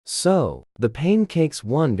So, the Pancakes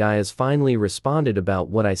 1 guy has finally responded about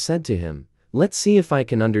what I said to him. Let's see if I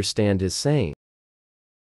can understand his saying.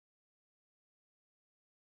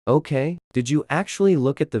 Okay, did you actually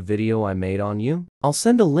look at the video I made on you? I'll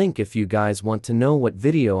send a link if you guys want to know what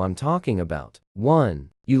video I'm talking about. 1.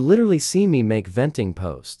 You literally see me make venting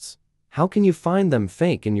posts. How can you find them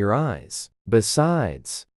fake in your eyes?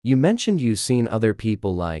 Besides, you mentioned you've seen other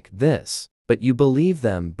people like this, but you believe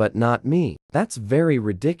them but not me. That's very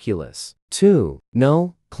ridiculous. 2.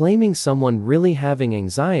 No, claiming someone really having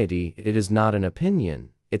anxiety, it is not an opinion,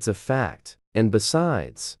 it's a fact. And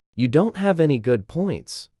besides, you don't have any good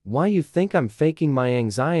points. Why you think I'm faking my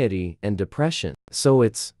anxiety and depression? So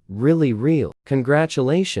it's really real.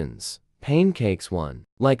 Congratulations, Pancakes 1.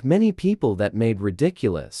 Like many people that made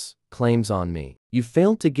ridiculous claims on me, you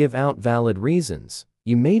failed to give out valid reasons.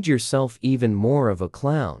 You made yourself even more of a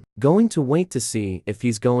clown. Going to wait to see if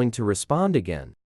he's going to respond again.